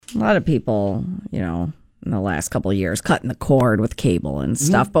a lot of people, in the last couple of years, cutting the cord with cable and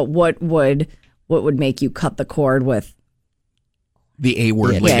stuff. But what would make you cut the cord with the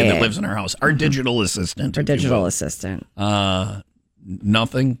A-word lady that lives in our house? Our digital assistant. Our digital assistant.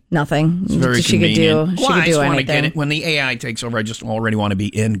 Nothing. It's very she convenient. She could do want to anything. get it. When the AI takes over, I just already want to be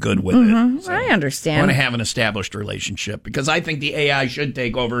in good with it. So I understand. I want to have an established relationship because I think the AI should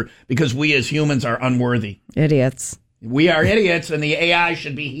take over because we as humans are unworthy. Idiots. We are idiots, and the AI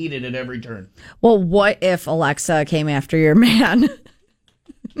should be heated at every turn. Well, what if Alexa came after your man?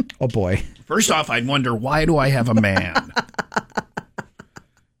 Oh, boy. First off, I'd wonder, why do I have a man?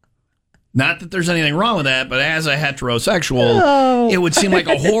 Not that there's anything wrong with that, but as a heterosexual, it would seem like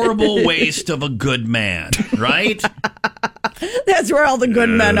a horrible waste of a good man, right? That's where all the good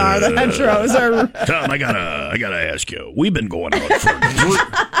men are. The heteros are. Tom, I gotta ask you. We've been going out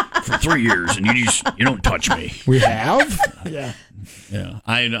for 3 years, and you don't touch me. We have? Yeah. Yeah,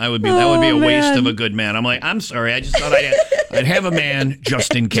 I would be. That would be a waste of a good man. I'm like, I'm sorry. I just thought I'd have a man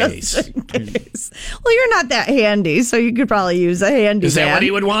just in case. Just in case. Well, you're not that handy, so you could probably use a handy. Is that man. what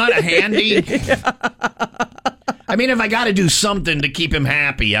he would want? A handy? I mean, if I got to do something to keep him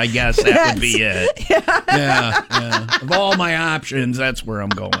happy, I guess that would be it. Yeah. Of all my options, that's where I'm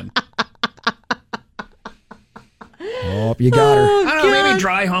going. Oh, you got her. I don't know, maybe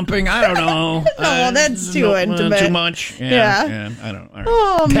dry humping. I don't know. No, that's too intimate. Too much. Yeah. I don't know. All right.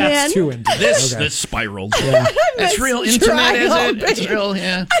 Oh, man. That's too intimate. This spiraled. Yeah. It's real intimate, is it? It's real,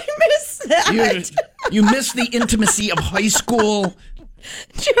 yeah. I miss that. You miss the intimacy of high school.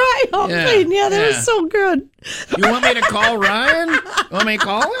 Try humping. Yeah, that was so good. You want me to call Ryan? You want me to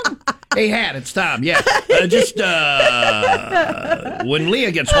call him? Hey, Hat, it's Tom. Yeah. When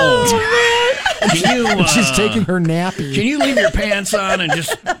Leah gets home, can you... She's taking her nappy. Can you leave your pants on and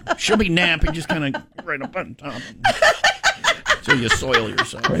she'll be napping, just kind of right up on top. So you soil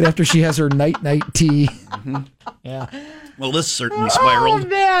yourself. Right after she has her night tea. Mm-hmm. Yeah. Well, this certainly spiraled. Oh,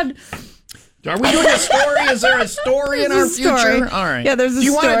 man. Are we doing a story? Is there a story in our future? All right. Yeah, there's a story. Do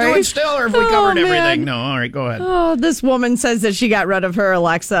you want to do it still, or have we covered everything? Man. No. All right, go ahead. Oh, this woman says that she got rid of her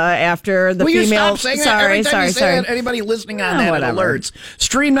Alexa after the Will female. You stop saying that? Every time you say that, anybody listening on that whatever. alerts.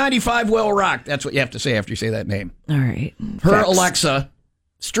 Stream 95 will rock. That's what you have to say after you say that name. All right. Her Facts. Alexa.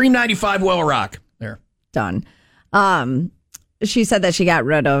 Stream 95 will rock. There. Done. She said that she got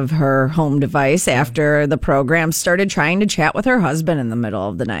rid of her home device after the program started trying to chat with her husband in the middle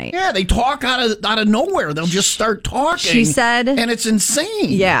of the night. Yeah, they talk out of nowhere. They'll just start talking. She said, and it's insane.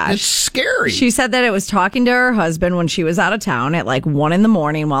 Yeah, it's scary. She said that it was talking to her husband when she was out of town at like 1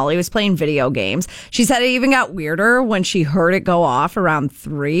 a.m. while he was playing video games. She said it even got weirder when she heard it go off around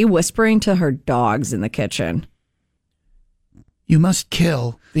 3, whispering to her dogs in the kitchen. You must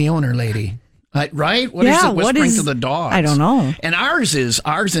kill the owner lady. Right? What is it whispering to the dogs? I don't know. And ours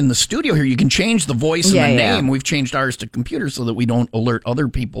in the studio here. You can change the voice and the name. We've changed ours to computer so that we don't alert other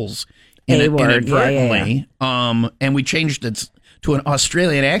people's inadvertently. And we changed it to an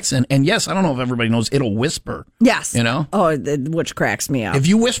Australian accent. And yes, I don't know if everybody knows, it'll whisper. Yes. You know? Oh, which cracks me up. If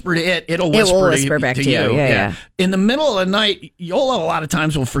you whisper to it, it'll whisper back to you. you. Yeah. In the middle of the night, Yola a lot of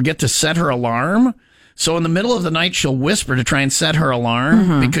times will forget to set her alarm. So in the middle of the night, she'll whisper to try and set her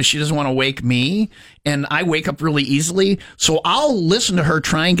alarm because she doesn't want to wake me. And I wake up really easily. So I'll listen to her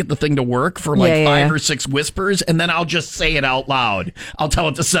try and get the thing to work for like 5 or 6 whispers. And then I'll just say it out loud. I'll tell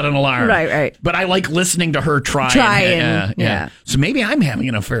it to set an alarm. Right. But I like listening to her try. Yeah. So maybe I'm having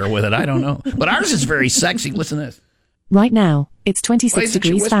an affair with it. I don't know. But ours is very sexy. Listen to this. Right now, it's 26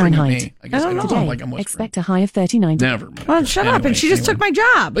 degrees Fahrenheit. I guess I don't know. Like I'm whispering. Expect a high of 39. Never mind. Well, shut up. And she just took my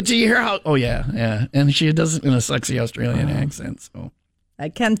job. But do you hear how... Oh, yeah. And she does it in a sexy Australian accent. So I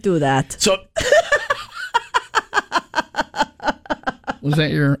can't do that. So... Was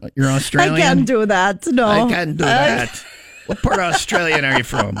that your Australian? I can't do that. No. I can't do that. What part of Australia are you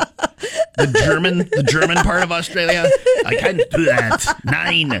from? The German part of Australia? I can't do that.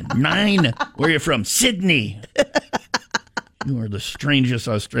 9. Where are you from? Sydney. You are the strangest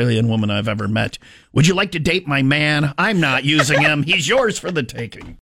Australian woman I've ever met. Would you like to date my man? I'm not using him. He's yours for the taking.